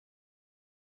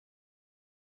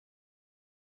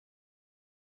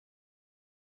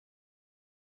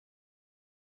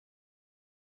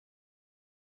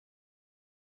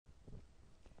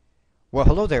Well,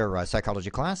 hello there, psychology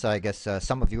class. I guess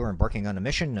some of you are embarking on a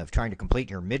mission of trying to complete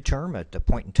your midterm at the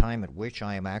point in time at which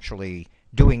I am actually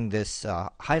doing this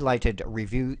highlighted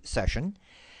review session.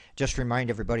 Just to remind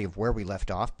everybody of where we left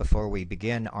off before we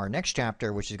begin our next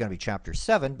chapter, which is going to be Chapter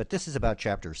 7, but this is about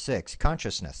Chapter 6,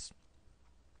 Consciousness.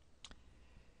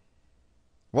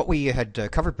 What we had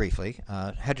covered briefly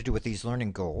had to do with these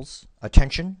learning goals: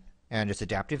 attention and its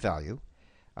adaptive value,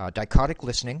 dichotic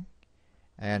listening,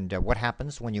 and what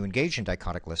happens when you engage in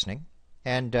dichotic listening,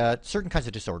 and certain kinds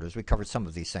of disorders. We covered some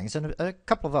of these things and a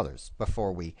couple of others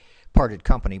before we parted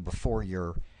company before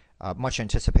your much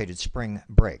anticipated spring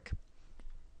break.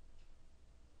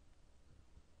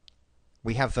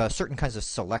 We have certain kinds of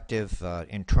selective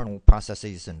internal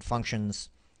processes and functions,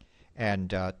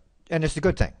 and it's a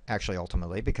good thing, actually,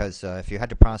 ultimately, because if you had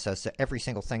to process every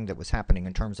single thing that was happening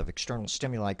in terms of external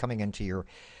stimuli coming into your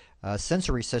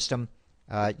sensory system,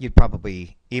 you'd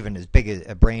probably, even as big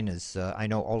a brain as I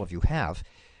know all of you have,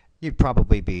 you'd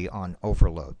probably be on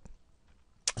overload.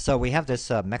 So we have this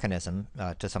mechanism,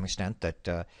 to some extent,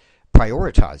 that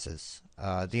prioritizes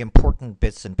the important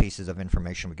bits and pieces of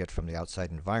information we get from the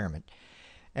outside environment.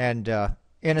 And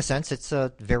in a sense, it's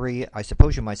very, I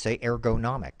suppose you might say,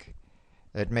 ergonomic.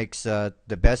 It makes the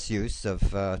best use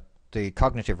of the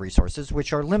cognitive resources,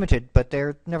 which are limited, but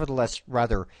they're nevertheless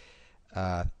rather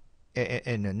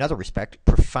in another respect,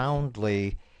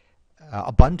 profoundly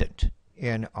abundant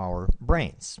in our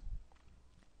brains.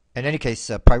 In any case,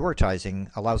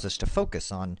 prioritizing allows us to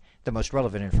focus on the most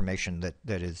relevant information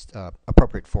that is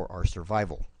appropriate for our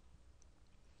survival.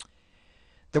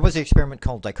 There was an experiment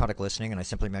called dichotic listening, and I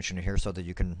simply mention it here so that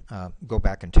you can go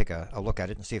back and take a look at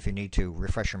it and see if you need to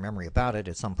refresh your memory about it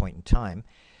at some point in time.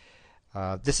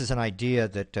 This is an idea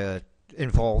that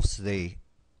involves the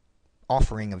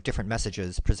offering of different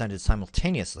messages presented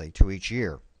simultaneously to each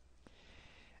ear.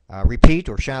 Repeat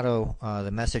or shadow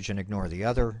the message and ignore the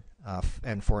other.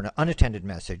 And for an unattended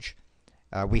message,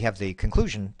 we have the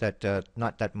conclusion that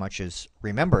not that much is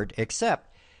remembered,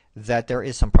 except that there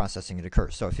is some processing that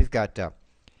occurs. So if you've got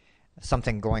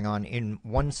something going on in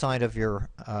one side of your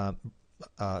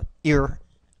ear,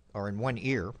 or in one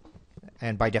ear,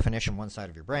 and by definition one side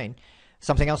of your brain,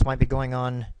 something else might be going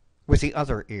on with the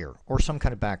other ear, or some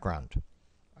kind of background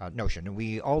notion. And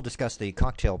we all discussed the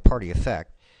cocktail party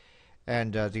effect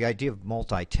and the idea of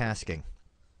multitasking.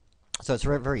 So it's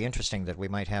very, very interesting that we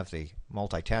might have the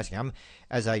multitasking.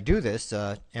 As I do this,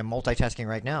 am multitasking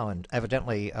right now, and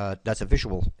evidently that's a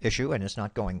visual issue, and it's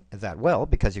not going that well,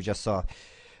 because you just saw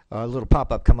a little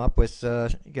pop-up come up with,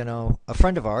 a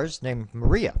friend of ours named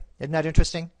Maria. Isn't that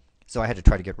interesting? So I had to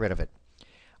try to get rid of it.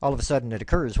 All of a sudden it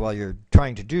occurs while you're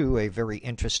trying to do a very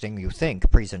interesting, you think,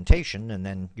 presentation, and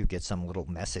then you get some little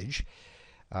message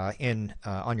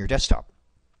on your desktop.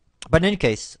 But in any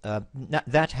case,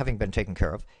 that having been taken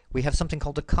care of, we have something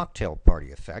called the cocktail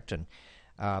party effect, and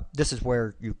this is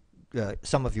where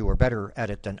some of you are better at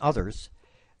it than others,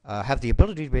 have the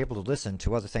ability to be able to listen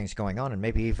to other things going on and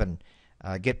maybe even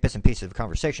get bits and pieces of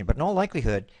conversation. But in all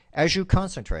likelihood, as you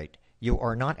concentrate, you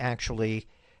are not actually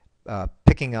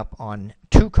picking up on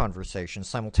two conversations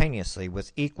simultaneously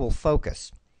with equal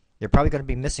focus. You're probably going to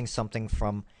be missing something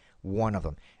from one of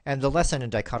them. And the lesson in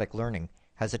dichotic learning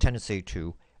has a tendency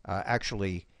to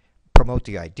actually promote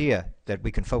the idea that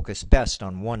we can focus best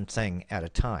on one thing at a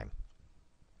time.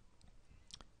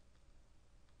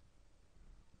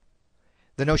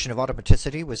 The notion of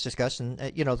automaticity was discussed, and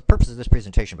the purpose of this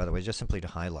presentation, by the way, is just simply to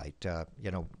highlight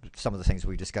some of the things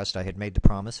we discussed. I had made the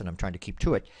promise, and I'm trying to keep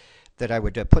to it, that I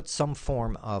would put some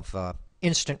form of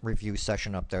instant review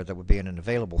session up there that would be in an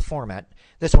available format.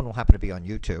 This one will happen to be on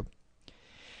YouTube.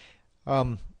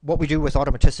 What we do with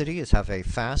automaticity is have a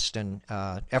fast and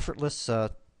effortless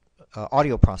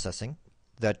audio processing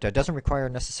that doesn't require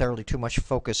necessarily too much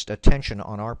focused attention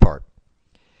on our part.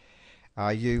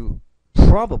 You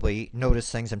probably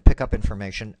notice things and pick up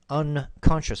information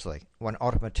unconsciously when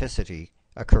automaticity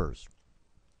occurs.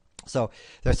 So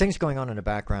there are things going on in the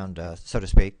background, so to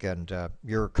speak, and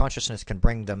your consciousness can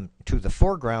bring them to the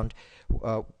foreground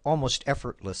almost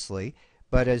effortlessly.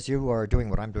 But as you are doing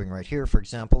what I'm doing right here, for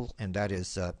example, and that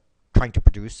is trying to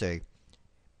produce a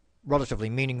relatively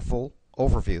meaningful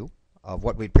overview of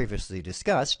what we'd previously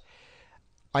discussed,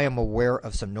 I am aware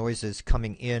of some noises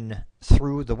coming in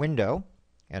through the window,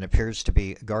 and appears to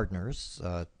be gardeners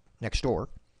next door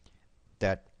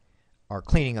that are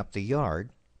cleaning up the yard,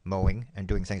 mowing and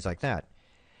doing things like that.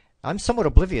 I'm somewhat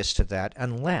oblivious to that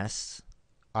unless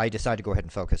I decide to go ahead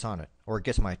and focus on it, or it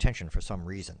gets my attention for some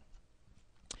reason.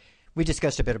 We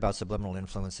discussed a bit about subliminal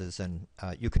influences, and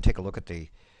you can take a look at the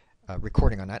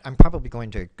recording on that. I'm probably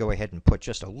going to go ahead and put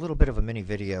just a little bit of a mini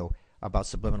video about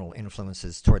subliminal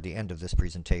influences toward the end of this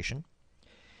presentation.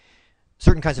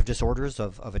 Certain kinds of disorders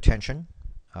of attention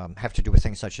have to do with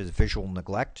things such as visual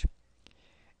neglect.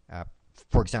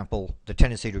 For example, the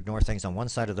tendency to ignore things on one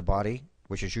side of the body,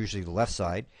 which is usually the left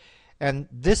side. And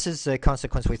this is a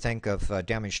consequence, we think, of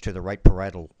damage to the right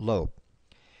parietal lobe.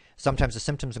 Sometimes the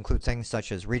symptoms include things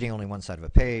such as reading only one side of a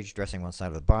page, dressing one side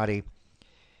of the body.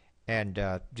 And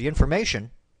the information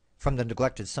from the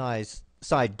neglected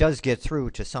side does get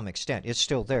through to some extent. It's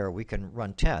still there. We can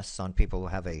run tests on people who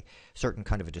have a certain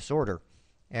kind of a disorder,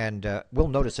 and we'll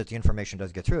notice that the information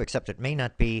does get through, except it may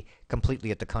not be completely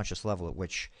at the conscious level at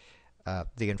which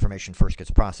the information first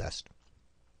gets processed.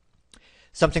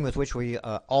 Something with which we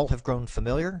all have grown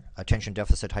familiar, attention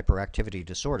deficit hyperactivity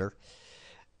disorder.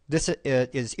 This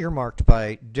is earmarked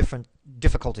by different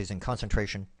difficulties in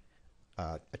concentration,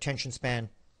 attention span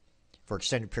for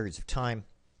extended periods of time.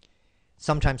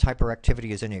 Sometimes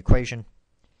hyperactivity is in the equation.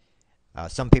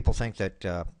 Some people think that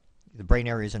the brain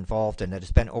area is involved and that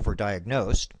it's been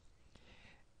overdiagnosed.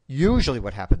 Usually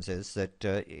what happens is that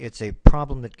it's a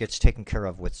problem that gets taken care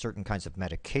of with certain kinds of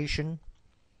medication,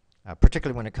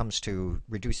 particularly when it comes to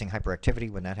reducing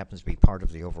hyperactivity, when that happens to be part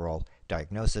of the overall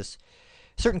diagnosis.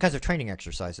 Certain kinds of training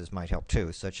exercises might help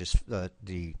too, such as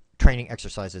the training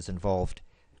exercises involved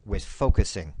with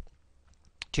focusing,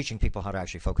 teaching people how to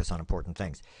actually focus on important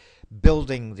things,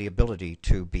 building the ability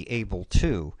to be able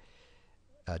to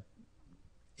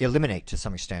eliminate to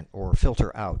some extent or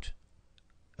filter out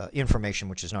information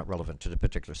which is not relevant to the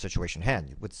particular situation at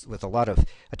hand. With a lot of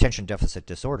attention deficit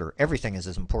disorder, everything is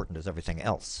as important as everything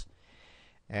else.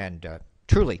 And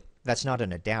truly, that's not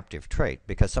an adaptive trait,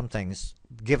 because some things,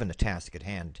 given the task at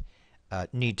hand,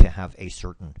 need to have a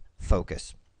certain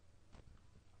focus.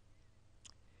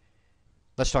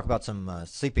 Let's talk about some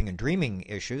sleeping and dreaming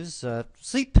issues.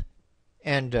 Sleep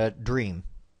and dream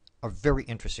are very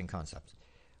interesting concepts.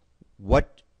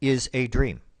 What is a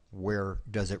dream? Where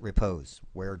does it repose?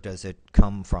 Where does it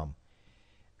come from?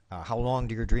 How long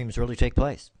do your dreams really take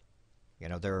place? You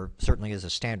know, there certainly is a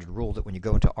standard rule that when you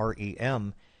go into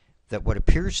REM, that what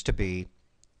appears to be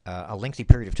a lengthy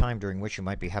period of time during which you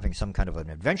might be having some kind of an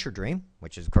adventure dream,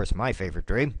 which is, of course, my favorite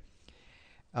dream,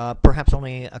 perhaps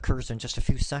only occurs in just a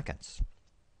few seconds,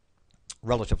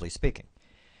 relatively speaking,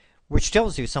 which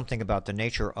tells you something about the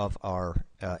nature of our,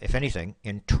 if anything,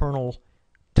 internal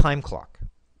time clock.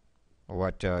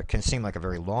 What can seem like a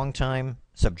very long time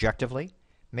subjectively,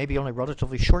 maybe only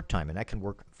relatively short time, and that can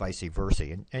work vice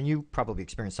versa. And you probably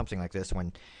experience something like this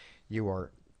when you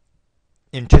are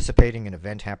anticipating an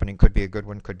event happening. Could be a good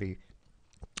one, could be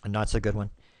a not so good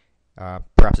one.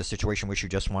 Perhaps a situation which you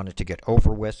just wanted to get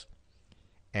over with.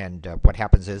 And what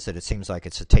happens is that it seems like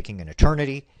it's taking an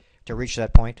eternity to reach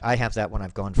that point. I have that when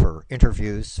I've gone for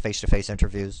interviews, face-to-face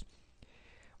interviews,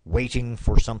 waiting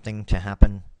for something to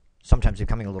happen, sometimes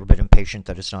becoming a little bit impatient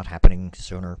that it's not happening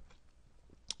sooner.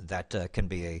 That can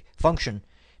be a function,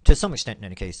 to some extent in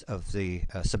any case, of the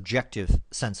subjective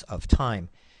sense of time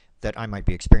that I might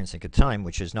be experiencing at the time,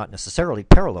 which is not necessarily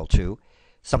parallel to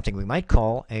something we might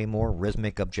call a more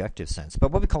rhythmic objective sense,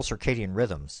 but what we call circadian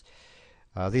rhythms.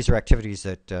 These are activities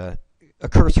that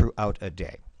occur throughout a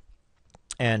day,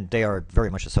 and they are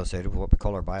very much associated with what we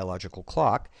call our biological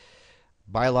clock.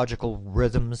 Biological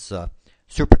rhythms,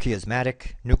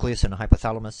 suprachiasmatic nucleus in the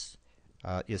hypothalamus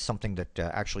is something that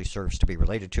actually serves to be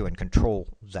related to and control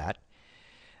that.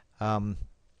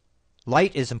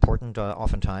 Light is important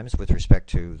oftentimes with respect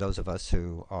to those of us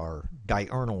who are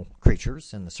diurnal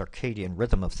creatures in the circadian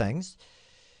rhythm of things.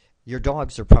 Your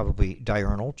dogs are probably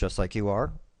diurnal, just like you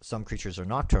are. Some creatures are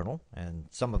nocturnal, and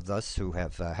some of us who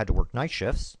have had to work night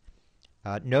shifts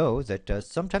know that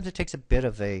sometimes it takes a bit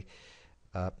of an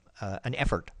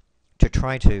effort to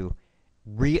try to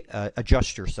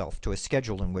readjust yourself to a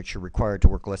schedule in which you're required to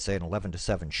work, let's say, an 11 to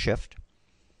 7 shift.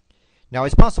 Now,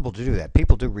 it's possible to do that.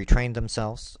 People do retrain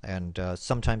themselves, and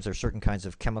sometimes there are certain kinds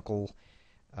of chemical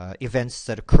events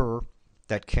that occur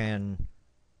that can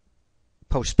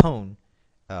postpone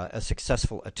a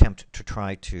successful attempt to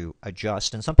try to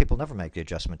adjust, and some people never make the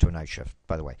adjustment to a night shift,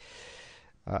 by the way.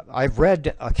 I've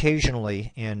read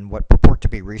occasionally in what purport to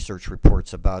be research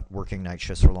reports about working night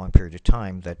shifts for a long period of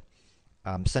time that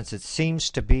since it seems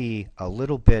to be a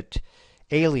little bit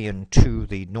alien to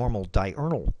the normal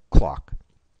diurnal clock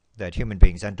that human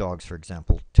beings and dogs, for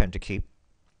example, tend to keep,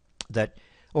 that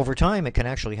over time it can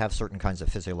actually have certain kinds of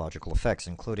physiological effects,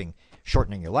 including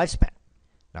shortening your lifespan.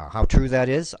 Now, how true that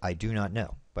is, I do not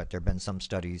know, but there have been some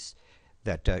studies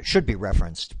that should be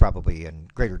referenced, probably in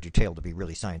greater detail to be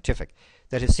really scientific,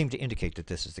 that have seemed to indicate that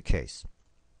this is the case.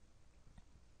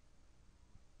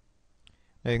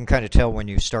 You can kind of tell when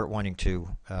you start wanting to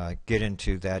get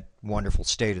into that wonderful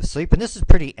state of sleep, and this is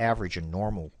pretty average and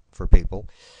normal for people.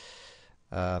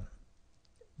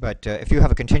 But if you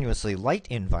have a continuously light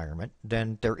environment,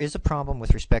 then there is a problem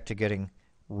with respect to getting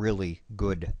really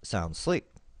good sound sleep.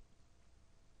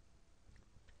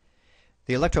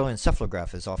 The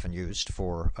electroencephalograph is often used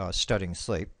for studying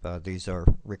sleep. These are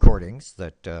recordings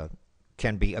that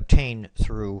can be obtained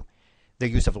through the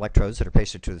use of electrodes that are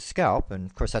pasted to the scalp, and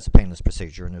of course that's a painless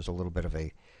procedure, and there's a little bit of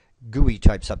a gooey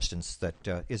type substance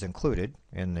that is included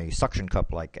in the suction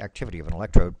cup like activity of an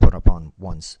electrode put upon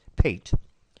one's pate.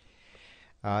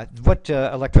 What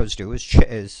electrodes do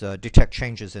is detect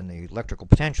changes in the electrical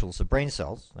potentials of brain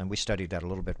cells, and we studied that a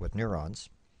little bit with neurons.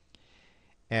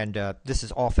 And this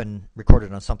is often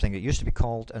recorded on something that used to be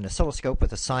called an oscilloscope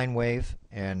with a sine wave,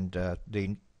 and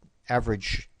the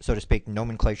average, so to speak,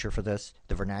 nomenclature for this,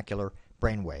 the vernacular,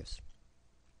 brain waves.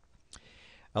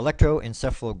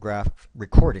 Electroencephalograph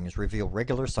recordings reveal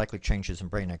regular cyclic changes in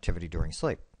brain activity during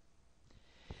sleep.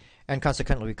 And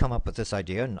consequently, we come up with this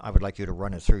idea, and I would like you to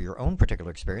run it through your own particular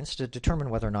experience to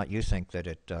determine whether or not you think that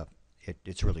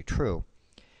it's really true.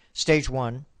 Stage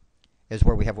 1 is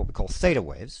where we have what we call theta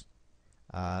waves,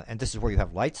 and this is where you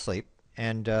have light sleep,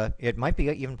 and it might be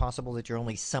even possible that you're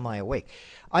only semi-awake.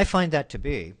 I find that to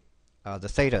be, the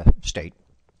theta state,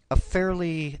 a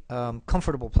fairly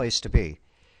comfortable place to be,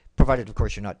 provided, of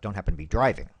course, you don't happen to be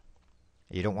driving.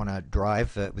 You don't want to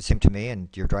drive, it would seem to me, and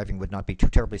your driving would not be too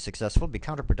terribly successful. It would be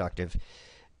counterproductive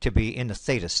to be in the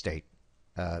theta state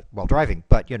while driving.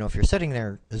 But, if you're sitting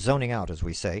there zoning out, as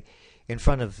we say, in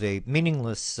front of the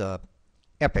meaningless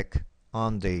epic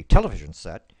on the television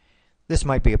set, this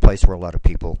might be a place where a lot of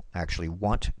people actually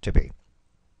want to be.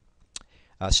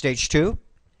 Stage 2,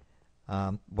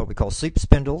 what we call sleep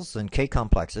spindles and K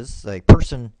complexes. A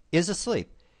person is asleep,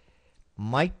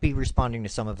 might be responding to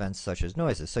some events such as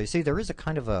noises. So you see, there is a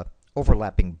kind of a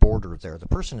overlapping border there. The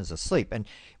person is asleep, and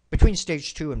between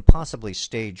stage 2 and possibly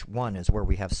stage 1 is where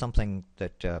we have something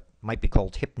that might be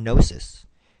called hypnosis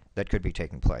that could be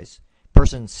taking place.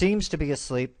 Person seems to be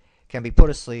asleep, can be put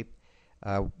asleep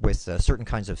with certain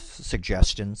kinds of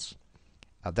suggestions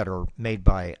that are made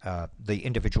by the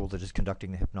individual that is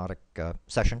conducting the hypnotic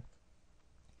session.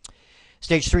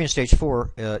 Stage 3 and stage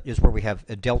 4 is where we have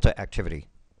a delta activity.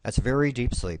 That's very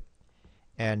deep sleep,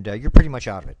 and you're pretty much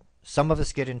out of it. Some of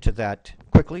us get into that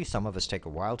quickly. Some of us take a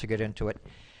while to get into it.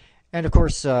 And, of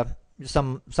course,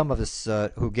 some of us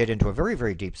who get into a very,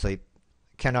 very deep sleep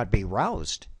cannot be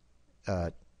roused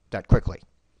that quickly.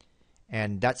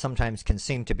 And that sometimes can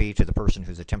seem to be, to the person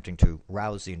who's attempting to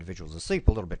rouse the individuals asleep,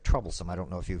 a little bit troublesome. I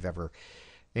don't know if you've ever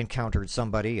encountered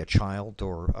somebody, a child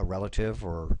or a relative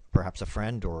or perhaps a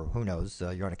friend, or who knows,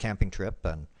 you're on a camping trip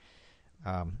and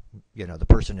the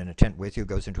person in a tent with you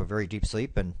goes into a very deep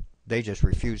sleep and they just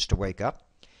refuse to wake up.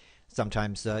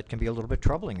 Sometimes it can be a little bit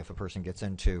troubling if a person gets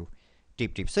into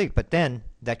deep, deep sleep, but then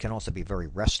that can also be very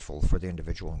restful for the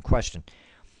individual in question.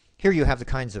 Here you have the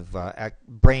kinds of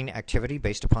brain activity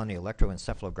based upon the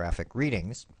electroencephalographic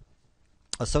readings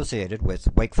associated with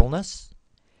wakefulness,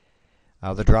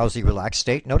 the drowsy, relaxed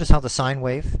state. Notice how the sine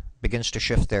wave begins to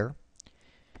shift there.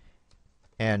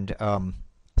 And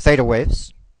theta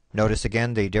waves. Notice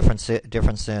again the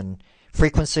difference in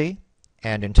frequency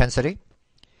and intensity.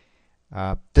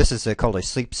 This is called a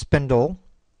sleep spindle.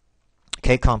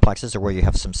 K complexes are where you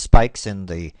have some spikes in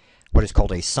the what is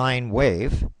called a sine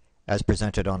wave, as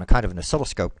presented on a kind of an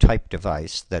oscilloscope type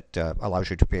device that allows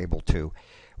you to be able to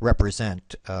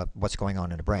represent what's going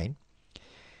on in the brain.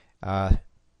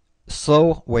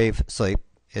 Slow wave sleep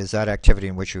is that activity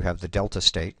in which you have the delta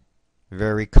state,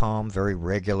 very calm, very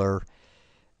regular.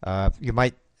 You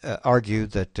might argue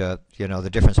that the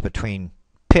difference between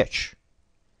pitch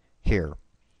here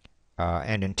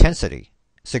and intensity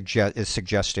is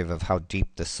suggestive of how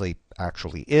deep the sleep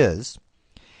actually is.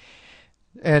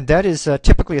 And that is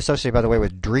typically associated, by the way,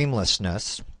 with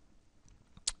dreamlessness.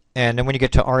 And then when you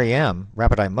get to REM,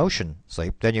 rapid eye motion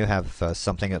sleep, then you have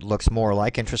something that looks more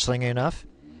like, interestingly enough,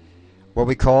 what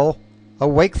we call a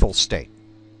wakeful state.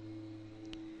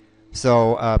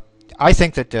 So I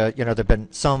think that there have been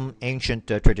some ancient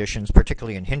traditions,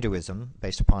 particularly in Hinduism,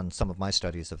 based upon some of my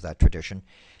studies of that tradition,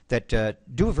 that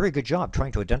do a very good job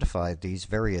trying to identify these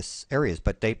various areas,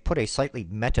 but they put a slightly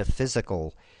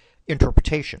metaphysical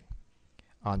interpretation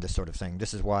on this sort of thing.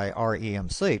 This is why REM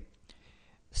sleep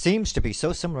seems to be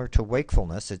so similar to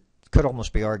wakefulness. It could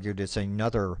almost be argued it's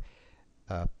another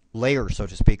layer, so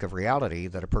to speak, of reality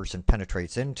that a person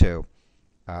penetrates into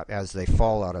as they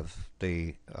fall out of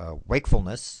the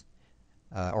wakefulness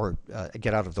or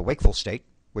get out of the wakeful state,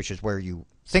 which is where you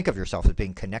think of yourself as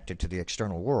being connected to the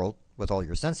external world with all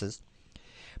your senses.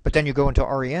 But then you go into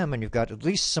REM and you've got at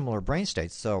least similar brain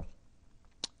states. So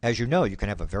as you know, you can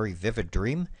have a very vivid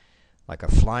dream, like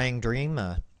a flying dream,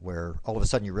 where all of a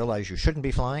sudden you realize you shouldn't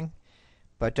be flying.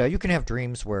 But you can have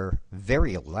dreams where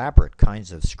very elaborate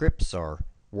kinds of scripts are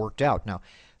worked out. Now,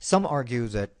 some argue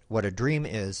that what a dream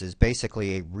is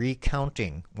basically a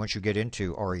recounting, once you get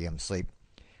into REM sleep,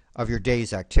 of your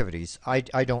day's activities. I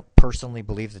don't personally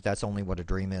believe that that's only what a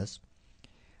dream is.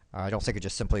 I don't think it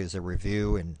just simply is a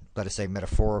review in, let us say,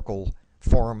 metaphorical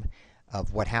form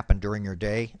of what happened during your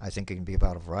day. I think it can be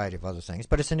about a variety of other things,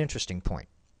 but it's an interesting point.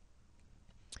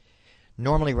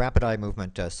 Normally, rapid eye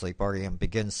movement sleep, REM,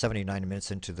 begins 79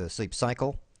 minutes into the sleep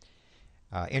cycle.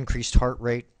 Increased heart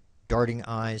rate, darting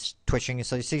eyes, twitching.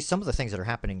 So you see some of the things that are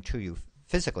happening to you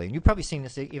physically. And you've probably seen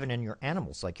this even in your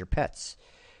animals, like your pets,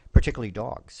 particularly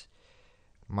dogs.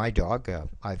 My dog,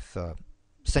 I've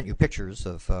sent you pictures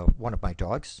of one of my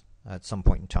dogs at some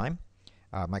point in time.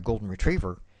 My golden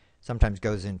retriever sometimes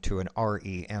goes into an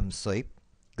REM sleep,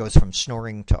 goes from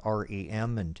snoring to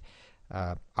REM, and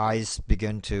eyelids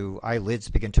begin to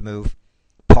move,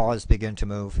 paws begin to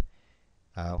move.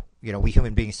 We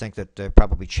human beings think that they're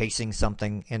probably chasing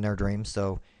something in their dreams,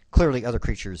 so clearly other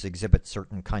creatures exhibit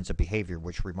certain kinds of behavior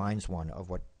which reminds one of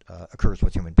what occurs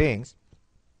with human beings.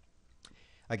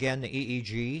 Again, the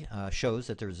EEG shows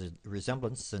that there's a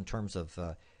resemblance in terms of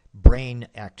brain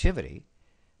activity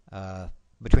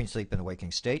between sleep and the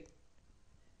waking state.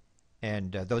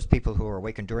 And those people who are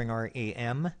awakened during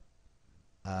REM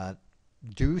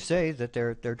do say that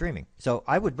they're dreaming. So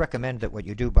I would recommend that what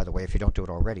you do, by the way, if you don't do it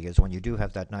already, is when you do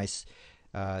have that nice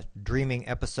dreaming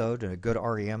episode and a good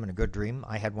REM and a good dream.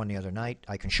 I had one the other night.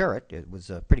 I can share it. It was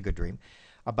a pretty good dream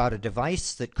about a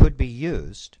device that could be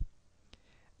used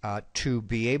to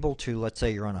be able to, let's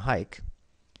say you're on a hike,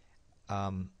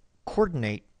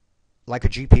 coordinate like a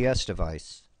GPS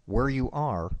device where you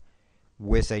are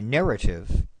with a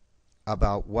narrative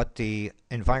about what the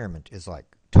environment is like.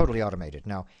 Totally automated.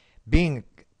 Now, being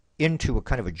into a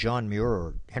kind of a John Muir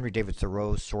or Henry David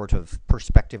Thoreau sort of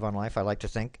perspective on life, I like to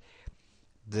think,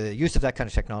 the use of that kind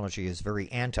of technology is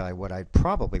very anti what I'd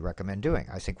probably recommend doing.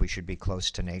 I think we should be close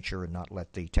to nature and not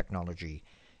let the technology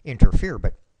interfere.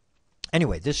 But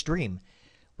anyway, this dream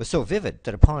was so vivid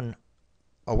that upon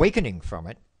awakening from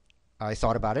it, I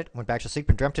thought about it, went back to sleep,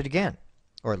 and dreamt it again,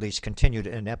 or at least continued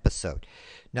an episode.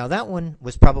 Now, that one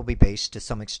was probably based to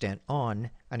some extent on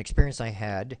an experience I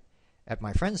had at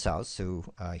my friend's house, who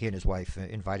he and his wife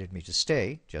invited me to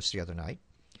stay just the other night,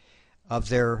 of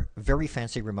their very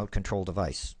fancy remote control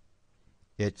device.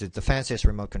 It's the fanciest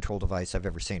remote control device I've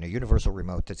ever seen, a universal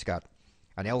remote that's got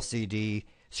an LCD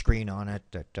screen on it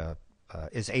that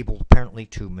is able apparently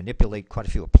to manipulate quite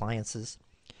a few appliances.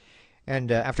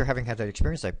 And after having had that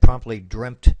experience, I promptly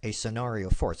dreamt a scenario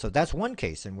for it. So that's one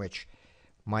case in which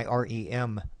my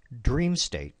REM dream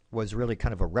state was really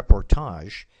kind of a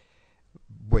reportage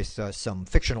with some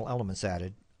fictional elements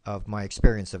added of my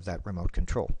experience of that remote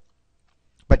control.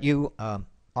 But you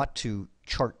ought to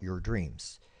chart your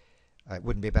dreams. It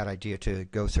wouldn't be a bad idea to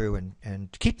go through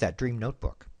and keep that dream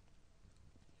notebook.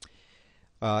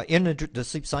 In the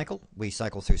sleep cycle, we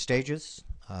cycle through stages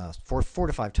 4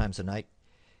 to 5 times a night.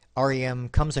 REM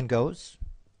comes and goes.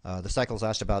 The cycles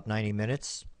last about 90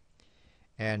 minutes,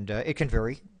 and it can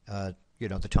vary,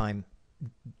 the time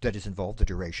that is involved, the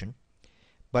duration.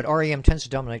 But REM tends to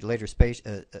dominate later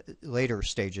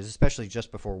stages, especially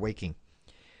just before waking.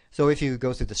 So if you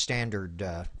go through the standard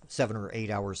 7 or 8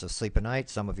 hours of sleep a night,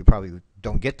 some of you probably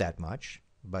don't get that much,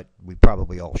 but we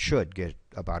probably all should get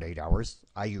about 8 hours.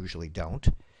 I usually don't.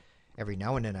 Every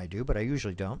now and then I do, but I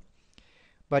usually don't.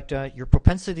 But your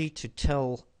propensity to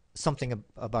tell something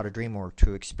about a dream, or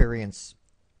to have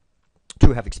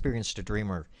experienced a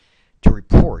dream, or to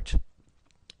report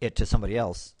it to somebody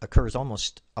else, occurs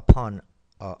almost upon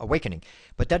awakening.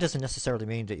 But that doesn't necessarily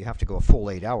mean that you have to go a full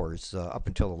 8 hours up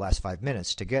until the last 5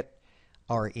 minutes to get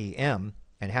REM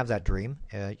and have that dream.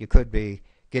 You could be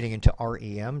getting into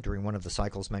REM during one of the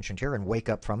cycles mentioned here and wake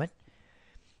up from it.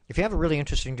 If you have a really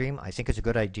interesting dream, I think it's a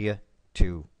good idea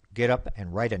to get up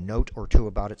and write a note or two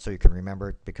about it so you can remember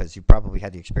it, because you probably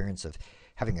had the experience of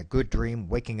having a good dream,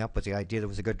 waking up with the idea that it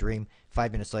was a good dream.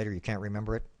 5 minutes later, you can't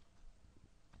remember it.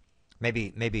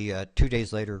 Maybe 2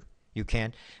 days later, you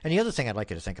can. And the other thing I'd like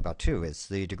you to think about, too, is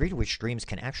the degree to which dreams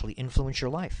can actually influence your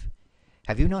life.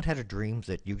 Have you not had a dream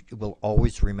that you will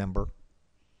always remember?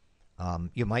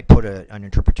 You might put an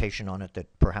interpretation on it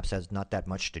that perhaps has not that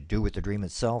much to do with the dream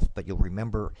itself, but you'll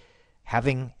remember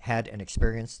having had an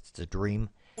experience, it's a dream.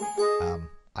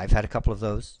 I've had a couple of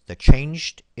those that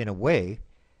changed, in a way,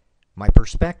 my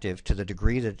perspective to the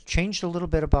degree that it changed a little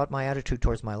bit about my attitude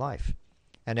towards my life.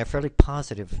 And they're fairly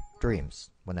positive dreams.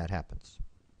 when that happens.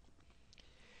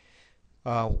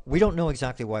 We don't know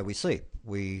exactly why we sleep.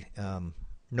 We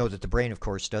know that the brain, of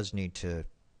course, does need to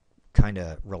kind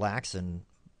of relax and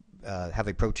have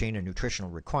a protein and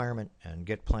nutritional requirement and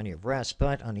get plenty of rest.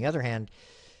 But on the other hand,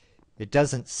 it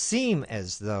doesn't seem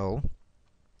as though,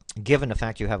 given the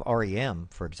fact you have REM,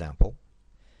 for example,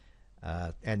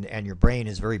 and your brain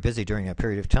is very busy during that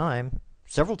period of time,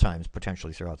 several times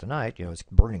potentially throughout the night, it's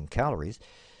burning calories.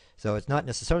 So it's not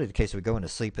necessarily the case that we go into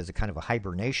sleep as a kind of a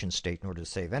hibernation state in order to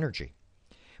save energy.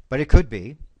 But it could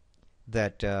be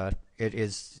that it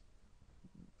is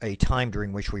a time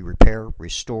during which we repair,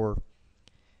 restore.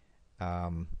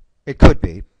 It could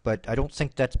be, but I don't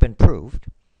think that's been proved.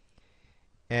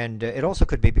 And it also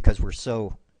could be because we're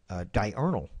so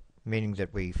diurnal, meaning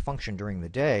that we function during the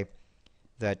day,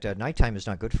 that nighttime is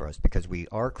not good for us because we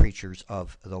are creatures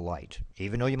of the light.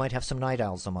 Even though you might have some night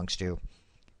owls amongst you,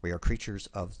 we are creatures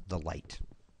of the light.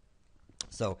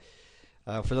 So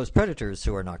for those predators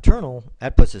who are nocturnal,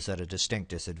 that puts us at a distinct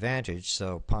disadvantage.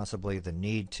 So possibly the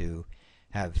need to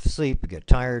have sleep, get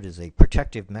tired, is a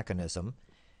protective mechanism,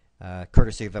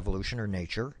 courtesy of evolution or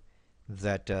nature,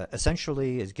 that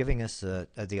essentially is giving us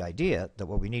the idea that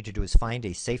what we need to do is find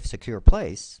a safe, secure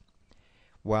place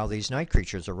while these night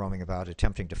creatures are roaming about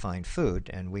attempting to find food,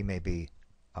 and we may be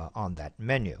on that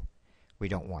menu. We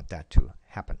don't want that to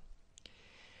happen.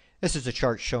 This is a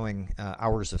chart showing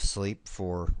hours of sleep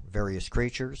for various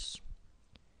creatures.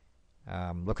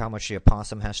 Look how much the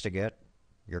opossum has to get,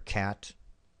 your cat,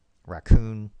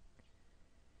 raccoon.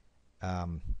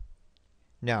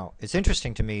 Now, it's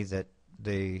interesting to me that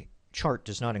the chart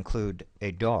does not include a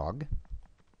dog.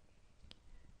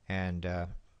 And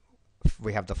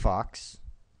we have the fox.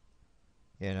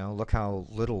 Look how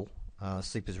little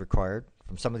sleep is required.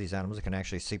 From some of these animals that can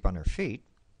actually sleep on their feet.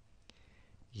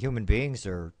 Human beings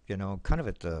are, kind of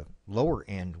at the lower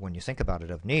end when you think about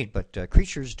it of need, but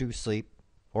creatures do sleep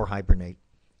or hibernate,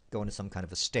 go into some kind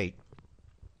of a state.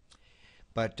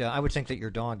 But I would think that your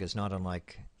dog is not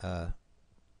unlike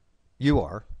you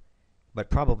are, but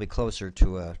probably closer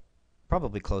to a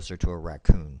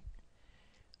raccoon.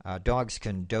 Dogs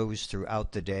can doze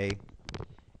throughout the day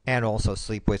and also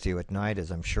sleep with you at night, as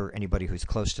I'm sure anybody who's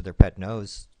close to their pet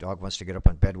knows. Dog wants to get up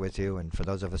on bed with you, and for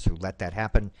those of us who let that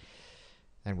happen,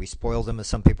 and we spoil them, as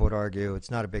some people would argue, it's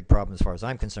not a big problem as far as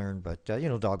I'm concerned, but,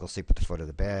 dog will sleep at the foot of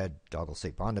the bed, dog will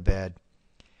sleep on the bed.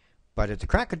 But at the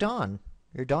crack of dawn,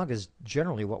 your dog is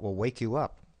generally what will wake you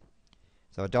up.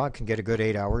 So a dog can get a good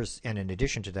 8 hours, and in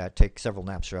addition to that, take several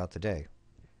naps throughout the day.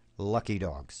 Lucky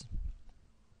dogs.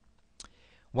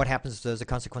 What happens as a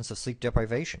consequence of sleep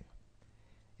deprivation?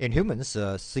 In humans,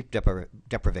 sleep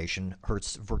deprivation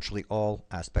hurts virtually all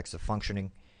aspects of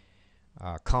functioning.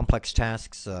 Complex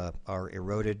tasks are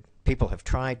eroded. People have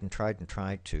tried and tried and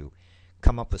tried to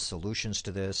come up with solutions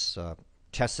to this.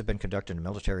 Tests have been conducted in the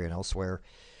military and elsewhere.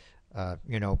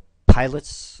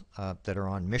 Pilots that are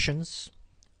on missions,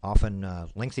 often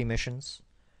lengthy missions,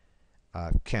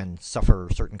 can suffer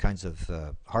certain kinds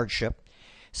of hardship.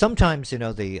 Sometimes,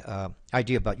 the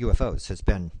idea about UFOs has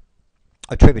been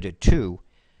attributed to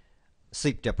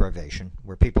sleep deprivation,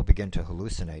 where people begin to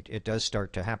hallucinate. It does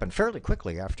start to happen fairly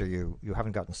quickly after you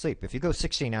haven't gotten sleep. If you go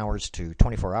 16 hours to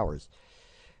 24 hours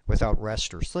without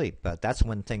rest or sleep, but that's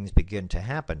when things begin to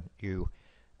happen. You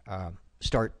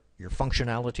start, your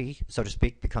functionality, so to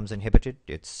speak, becomes inhibited.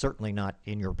 It's certainly not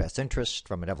in your best interest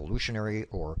from an evolutionary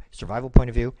or survival point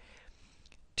of view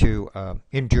to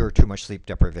endure too much sleep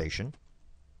deprivation.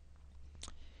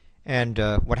 And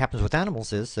what happens with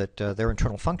animals is that their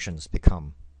internal functions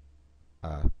become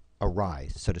awry,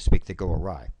 so to speak. They go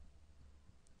awry.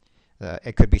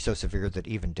 It could be so severe that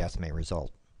even death may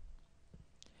result.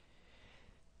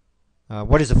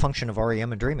 What is a function of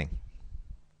REM and dreaming?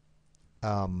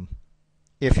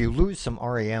 If you lose some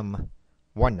REM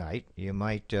one night, you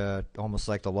might, almost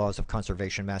like the laws of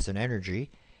conservation, mass, and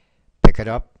energy, pick it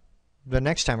up the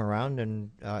next time around and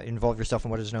involve yourself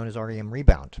in what is known as REM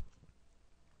rebound.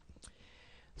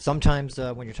 Sometimes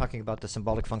when you're talking about the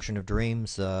symbolic function of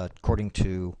dreams, according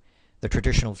to the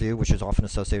traditional view, which is often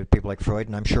associated with people like Freud,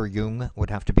 and I'm sure Jung would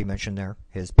have to be mentioned there,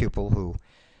 his pupil who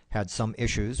had some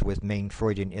issues with main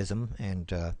Freudianism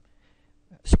and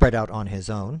spread out on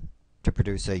his own to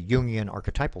produce a Jungian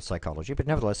archetypal psychology, but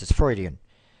nevertheless it's Freudian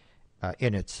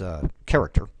in its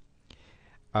character,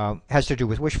 has to do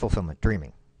with wish fulfillment,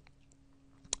 dreaming.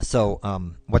 So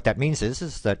what that means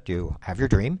is that you have your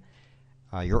dream.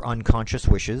 Your unconscious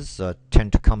wishes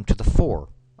tend to come to the fore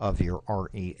of your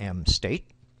REM state.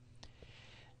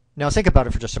 Now think about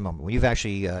it for just a moment. When you've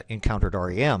actually encountered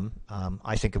REM,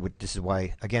 I think this is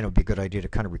why, again, it would be a good idea to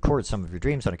kind of record some of your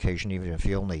dreams on occasion, even if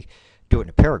you only do it in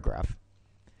a paragraph.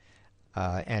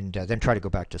 and then try to go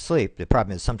back to sleep. The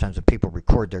problem is sometimes when people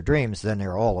record their dreams, then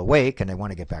they're all awake and they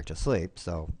want to get back to sleep.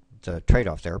 So it's a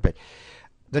trade-off there. But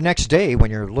the next day,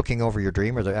 when you're looking over your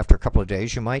dream, or after a couple of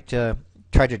days, you might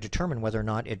try to determine whether or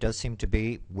not it does seem to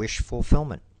be wish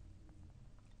fulfillment.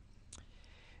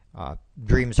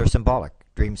 Dreams are symbolic.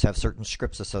 Dreams have certain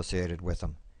scripts associated with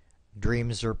them.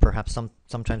 Dreams are perhaps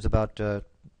sometimes about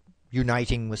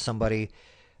uniting with somebody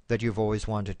that you've always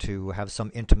wanted to have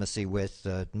some intimacy with,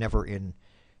 never in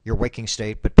your waking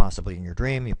state, but possibly in your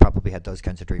dream. You probably had those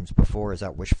kinds of dreams before. Is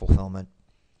that wish fulfillment?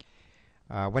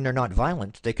 When they're not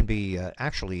violent, they can be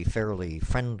actually fairly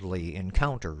friendly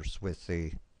encounters with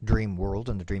the dream world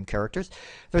and the dream characters.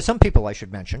 There are some people, I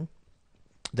should mention,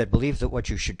 that believe that what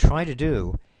you should try to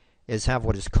do is have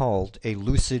what is called a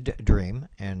lucid dream,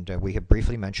 and we have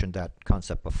briefly mentioned that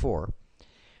concept before.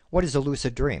 What is a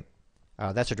lucid dream?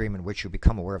 That's a dream in which you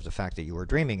become aware of the fact that you are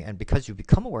dreaming, and because you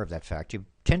become aware of that fact, you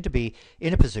tend to be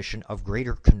in a position of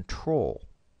greater control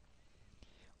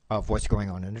of what's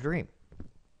going on in a dream.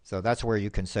 So that's where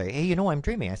you can say, hey, I'm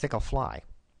dreaming. I think I'll fly.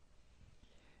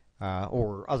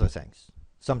 Or other things.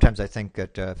 Sometimes I think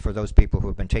that for those people who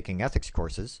have been taking ethics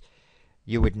courses,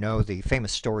 you would know the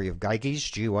famous story of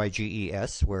Gyges,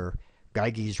 G-Y-G-E-S, where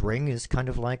Gyges' ring is kind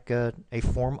of like a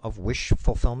form of wish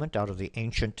fulfillment out of the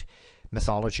ancient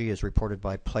mythology as reported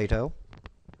by Plato.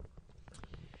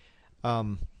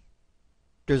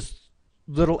 There's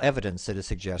little evidence that is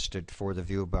suggested for the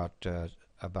view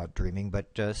about dreaming,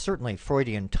 but certainly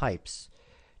Freudian types,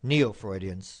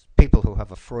 neo-Freudians, people who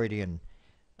have a Freudian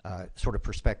sort of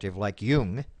perspective like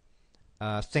Jung,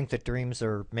 think that dreams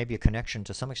are maybe a connection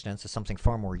to some extent to something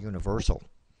far more universal,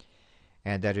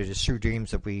 and that it is through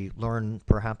dreams that we learn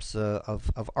perhaps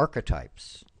of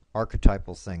archetypes,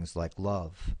 archetypal things like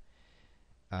love,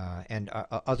 and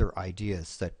other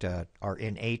ideas that are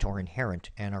innate or inherent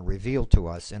and are revealed to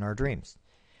us in our dreams.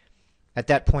 At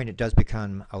that point, it does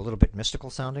become a little bit mystical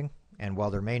sounding, and while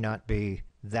there may not be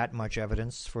that much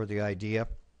evidence for the idea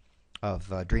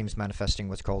of dreams manifesting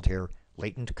what's called here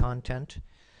latent content,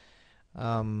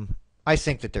 I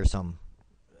think that there's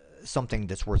something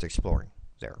that's worth exploring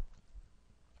there.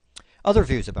 Other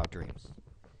views about dreams.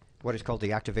 What is called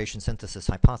the activation synthesis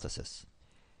hypothesis.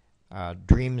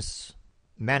 Dreams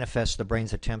manifest the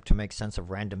brain's attempt to make sense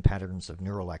of random patterns of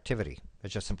neural activity.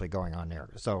 It's just simply going on there.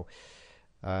 So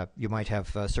you might have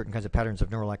certain kinds of patterns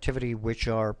of neural activity which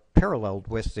are paralleled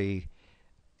with the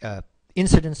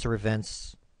incidents or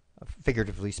events,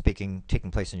 figuratively speaking,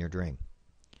 taking place in your dream.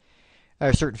 There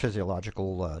are certain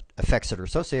physiological effects that are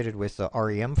associated with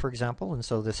REM, for example, and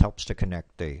so this helps to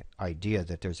connect the idea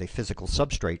that there's a physical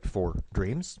substrate for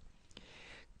dreams.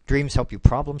 Dreams help you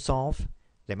problem solve.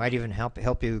 They might even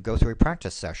help you go through a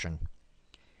practice session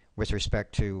with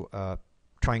respect to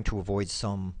trying to avoid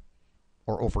some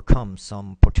or overcome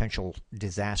some potential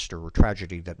disaster or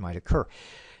tragedy that might occur.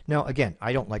 Now, again,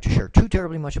 I don't like to share too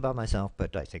terribly much about myself,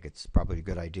 but I think it's probably a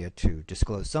good idea to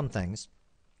disclose some things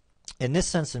in this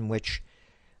sense in which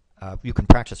you can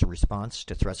practice a response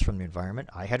to threats from the environment.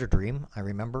 I had a dream, I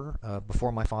remember,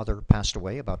 before my father passed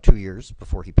away, about 2 years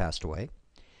before he passed away,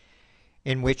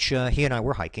 in which he and I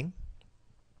were hiking,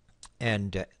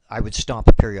 and I would stop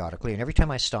periodically, and every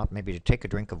time I stopped maybe to take a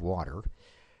drink of water,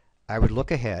 I would look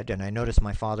ahead, and I noticed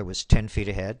my father was 10 feet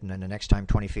ahead, and then the next time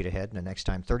 20 feet ahead, and the next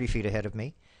time 30 feet ahead of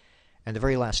me. And the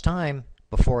very last time,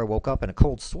 before I woke up in a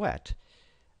cold sweat,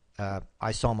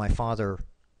 I saw my father,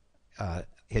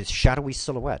 his shadowy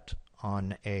silhouette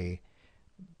on a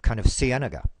kind of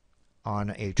cienega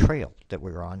on a trail that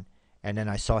we were on, and then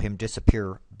I saw him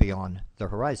disappear beyond the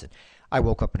horizon. I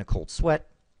woke up in a cold sweat,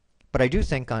 but I do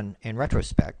think in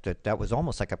retrospect that was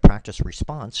almost like a practice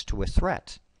response to a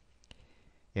threat.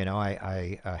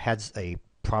 I had a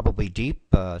probably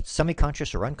deep,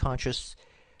 semi-conscious or unconscious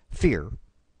fear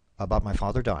about my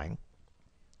father dying,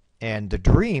 and the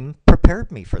dream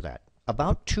prepared me for that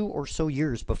about 2 or so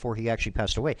years before he actually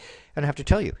passed away. And I have to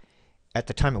tell you, at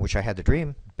the time at which I had the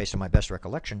dream, based on my best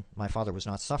recollection, my father was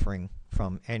not suffering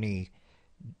from any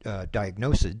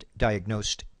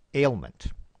diagnosed ailment.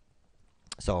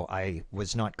 So I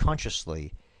was not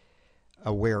consciously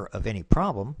aware of any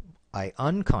problem. I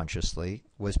unconsciously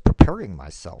was preparing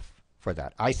myself for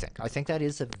that, I think. I think that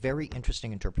is a very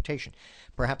interesting interpretation.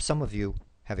 Perhaps some of you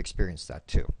have experienced that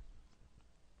too.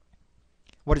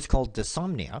 What is called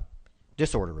dysomnia,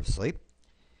 disorder of sleep.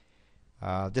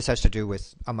 This has to do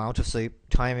with amount of sleep,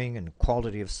 timing, and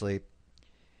quality of sleep.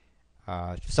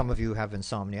 Some of you have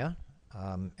insomnia,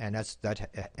 and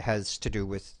that has to do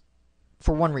with,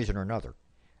 for one reason or another,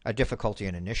 a difficulty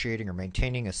in initiating or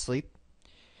maintaining a sleep.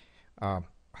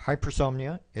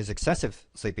 Hypersomnia is excessive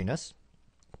sleepiness.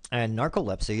 And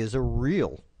narcolepsy is a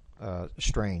real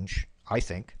strange, I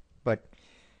think, but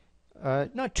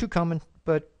not too common,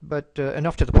 but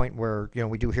enough to the point where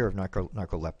we do hear of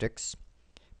narcoleptics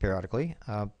periodically,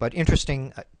 but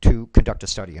interesting to conduct a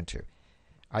study into.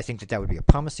 I think that would be a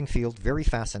promising field, very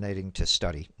fascinating to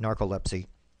study narcolepsy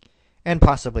and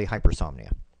possibly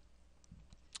hypersomnia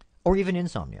or even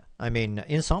insomnia. I mean,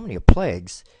 insomnia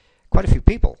plagues quite a few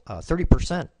people.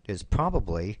 30% is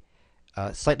probably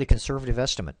a slightly conservative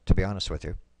estimate, to be honest with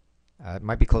you. It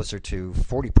might be closer to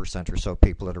 40% or so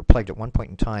people that are plagued at one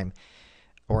point in time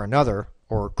or another,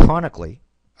 or chronically,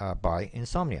 by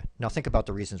insomnia. Now think about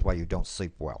the reasons why you don't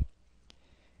sleep well.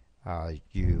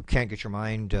 You can't get your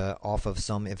mind off of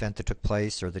some event that took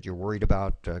place or that you're worried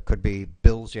about. Could be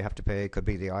bills you have to pay, could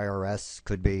be the IRS,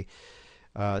 could be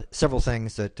several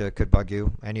things that could bug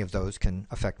you. Any of those can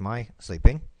affect my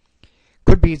sleeping.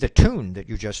 Could be the tune that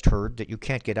you just heard that you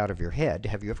can't get out of your head.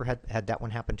 Have you ever had that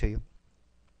one happen to you?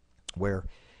 Where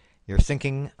you're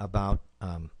thinking about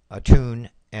a tune,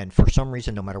 and for some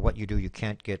reason, no matter what you do, you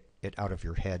can't get it out of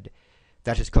your head.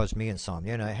 That has caused me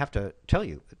insomnia, and I have to tell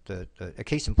you, a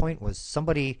case in point was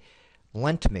somebody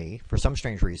lent me, for some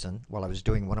strange reason, while I was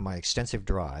doing one of my extensive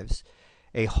drives,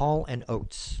 a Hall &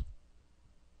 Oates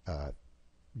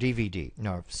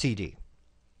CD.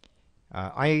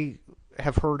 I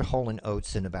have heard Hall &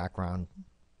 Oates in the background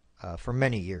for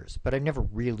many years, but I never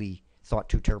really thought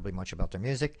too terribly much about their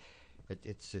music.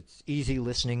 It's easy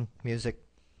listening music.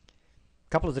 A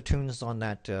couple of the tunes on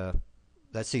that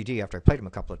CD, after I played them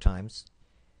a couple of times,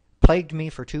 plagued me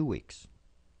for 2 weeks.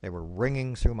 They were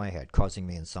ringing through my head, causing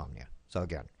me insomnia. So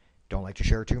again, don't like to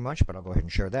share too much, but I'll go ahead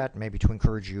and share that, maybe to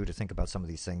encourage you to think about some of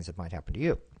these things that might happen to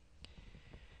you.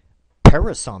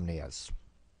 Parasomnias.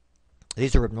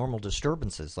 These are abnormal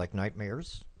disturbances like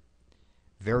nightmares,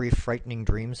 very frightening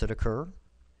dreams that occur,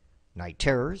 night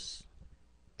terrors,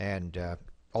 and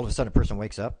all of a sudden a person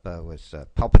wakes up with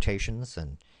palpitations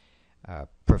and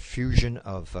profusion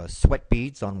of sweat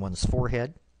beads on one's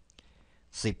forehead.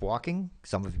 Sleepwalking.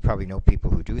 Some of you probably know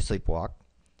people who do sleepwalk.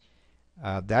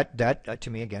 That to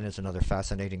me, again, is another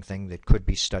fascinating thing that could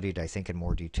be studied, I think, in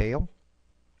more detail.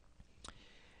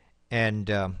 And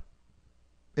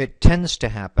it tends to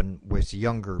happen with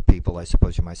younger people, I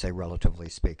suppose you might say, relatively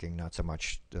speaking, not so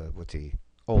much with the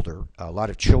older. A lot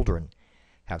of children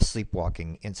have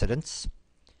sleepwalking incidents.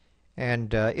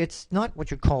 And it's not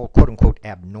what you call, quote-unquote,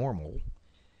 abnormal.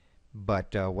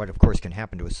 But what, of course, can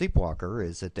happen to a sleepwalker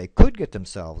is that they could get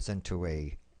themselves into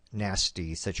a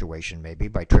nasty situation, maybe,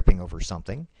 by tripping over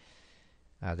something.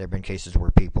 There have been cases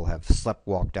where people have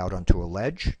sleepwalked out onto a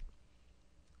ledge.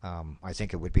 I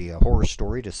think it would be a horror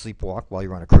story to sleepwalk while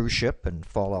you're on a cruise ship and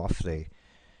fall off the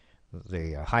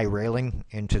high railing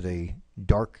into the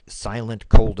dark, silent,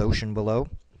 cold ocean below.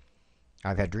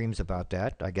 I've had dreams about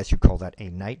that. I guess you'd call that a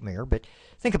nightmare, but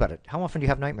think about it. How often do you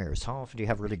have nightmares? How often do you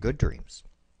have really good dreams?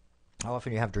 How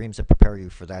often do you have dreams that prepare you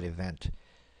for that event?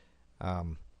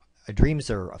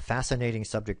 Dreams are a fascinating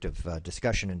subject of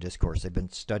discussion and discourse. They've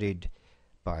been studied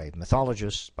by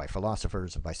mythologists, by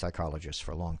philosophers, and by psychologists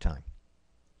for a long time.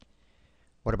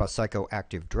 What about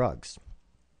psychoactive drugs?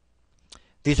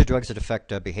 These are drugs that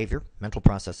affect behavior, mental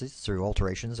processes, through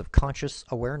alterations of conscious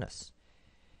awareness.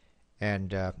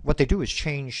 And what they do is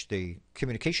change the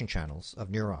communication channels of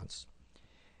neurons.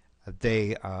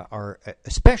 They are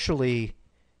especially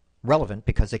relevant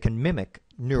because they can mimic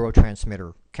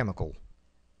neurotransmitter chemical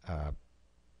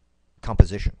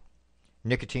composition.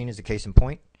 Nicotine is a case in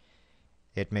point.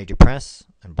 It may depress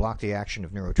and block the action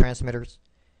of neurotransmitters.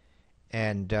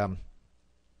 And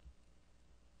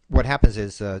what happens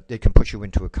is it can put you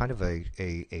into a kind of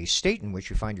a state in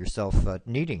which you find yourself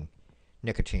needing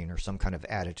nicotine or some kind of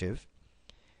additive.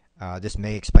 This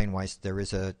may explain why there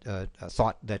is a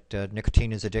thought that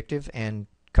nicotine is addictive, and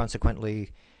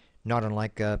consequently, not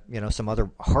unlike some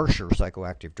other harsher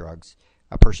psychoactive drugs,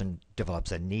 a person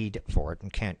develops a need for it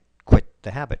and can't quit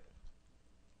the habit.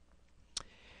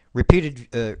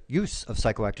 Repeated use of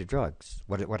psychoactive drugs.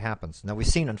 What happens? Now, we've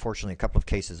seen, unfortunately, a couple of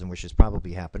cases in which this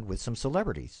probably happened with some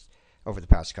celebrities over the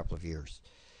past couple of years.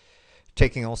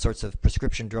 Taking all sorts of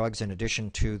prescription drugs in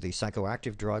addition to the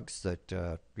psychoactive drugs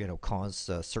that cause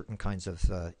certain kinds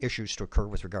of issues to occur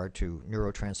with regard to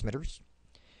neurotransmitters.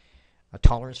 A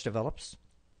tolerance develops.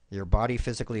 Your body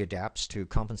physically adapts to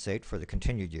compensate for the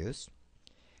continued use.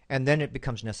 And then it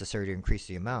becomes necessary to increase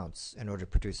the amounts in order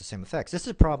to produce the same effects. This is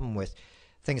a problem with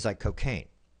things like cocaine.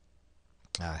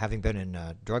 Having been in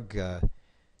drug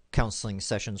counseling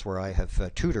sessions where I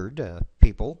have tutored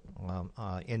people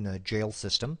in the jail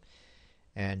system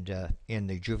and in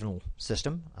the juvenile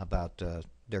system about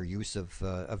their use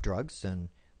of drugs and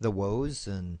the woes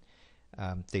and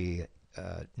the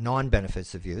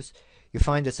non-benefits of use, you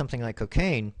find that something like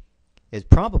cocaine is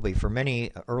probably, for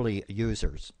many early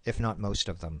users, if not most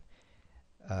of them,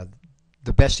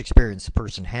 the best experience a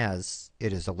person has,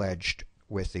 it is alleged,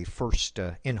 with the first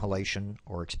inhalation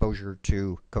or exposure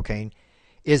to cocaine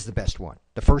is the best one.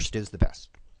 The first is the best.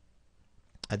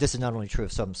 This is not only true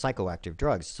of some psychoactive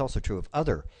drugs, it's also true of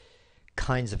other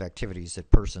kinds of activities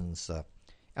that persons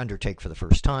undertake for the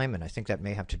first time, and I think that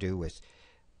may have to do with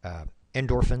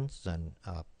endorphins and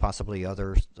possibly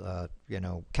other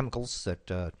chemicals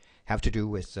that have to do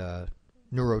with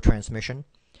neurotransmission.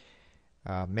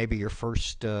 Maybe your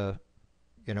first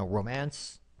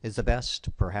romance is the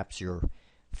best. Perhaps your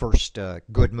first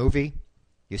good movie.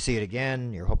 You see it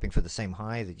again, you're hoping for the same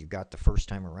high that you got the first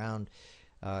time around.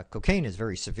 Cocaine is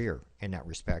very severe in that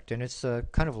respect, and it's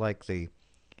kind of like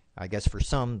I guess for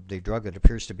some, the drug that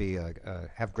appears to be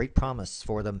have great promise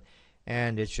for them,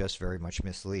 and it just very much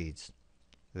misleads.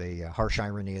 The harsh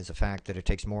irony is the fact that it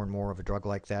takes more and more of a drug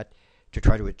like that to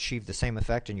try to achieve the same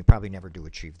effect, and you probably never do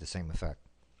achieve the same effect.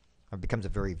 It becomes a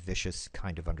very vicious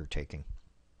kind of undertaking.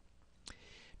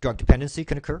 Drug dependency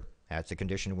can occur. That's a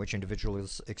condition in which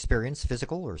individuals experience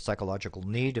physical or psychological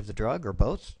need of the drug, or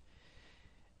both.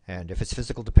 And if it's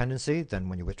physical dependency, then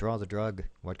when you withdraw the drug,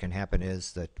 what can happen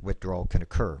is that withdrawal can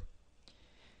occur.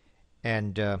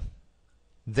 And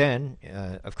then,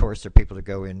 of course, there are people that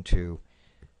go into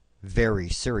very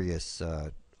serious,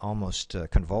 almost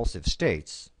convulsive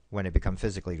states when they become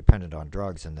physically dependent on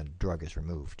drugs and the drug is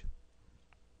removed.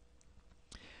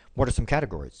 What are some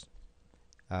categories?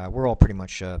 We're all pretty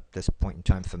much at this point in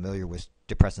time familiar with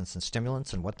depressants and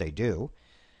stimulants and what they do.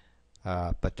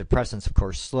 But depressants, of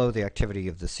course, slow the activity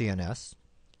of the CNS.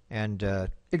 And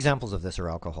examples of this are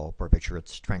alcohol,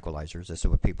 barbiturates, tranquilizers. This is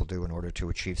what people do in order to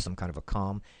achieve some kind of a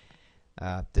calm.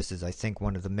 This is, I think,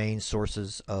 one of the main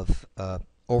sources of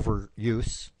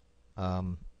overuse,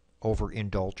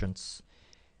 overindulgence.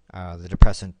 The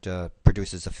depressant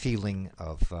produces a feeling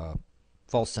of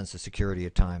false sense of security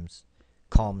at times,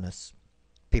 calmness.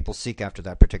 People seek after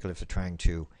that, particularly if they're trying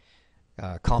to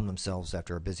calm themselves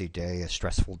after a busy day, a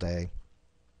stressful day.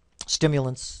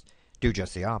 Stimulants do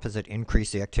just the opposite,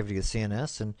 increase the activity of the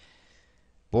CNS. And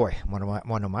boy,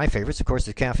 one of my favorites, of course,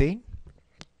 is caffeine.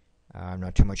 I'm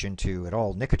not too much into at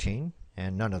all nicotine,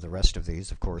 and none of the rest of these,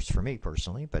 of course, for me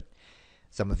personally, but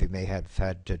some of you may have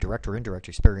had direct or indirect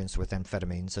experience with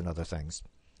amphetamines and other things.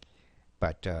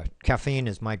 But caffeine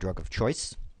is my drug of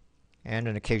choice, and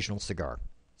an occasional cigar.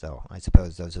 So I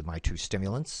suppose those are my two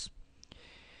stimulants.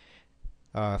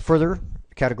 Further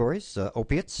categories,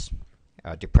 opiates,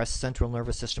 depress central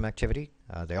nervous system activity.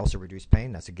 They also reduce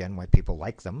pain. That's again why people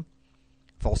like them.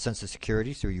 False sense of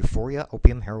security through euphoria,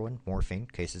 opium, heroin, morphine,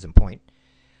 cases in point.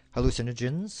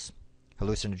 Hallucinogens,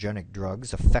 hallucinogenic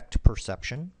drugs affect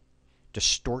perception,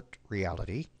 distort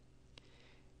reality.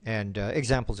 And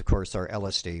examples, of course, are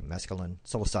LSD, mescaline,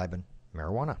 psilocybin,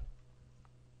 marijuana.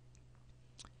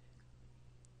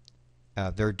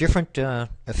 There are different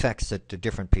effects that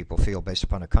different people feel based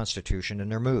upon their constitution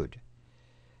and their mood.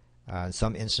 In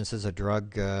some instances, a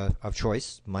drug of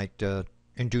choice might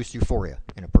induce euphoria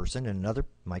in a person, and another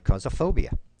might cause a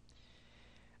phobia.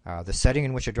 The setting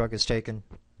in which a drug is taken,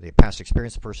 the past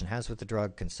experience a person has with the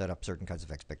drug can set up certain kinds of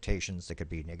expectations that could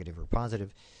be negative or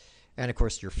positive. And, of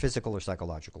course, your physical or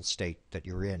psychological state that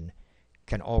you're in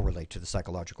can all relate to the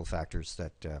psychological factors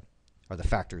that are the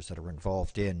factors that are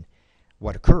involved in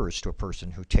what occurs to a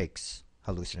person who takes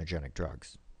hallucinogenic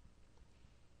drugs.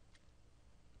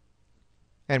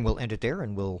 And we'll end it there,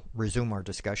 and we'll resume our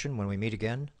discussion when we meet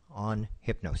again on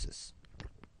hypnosis.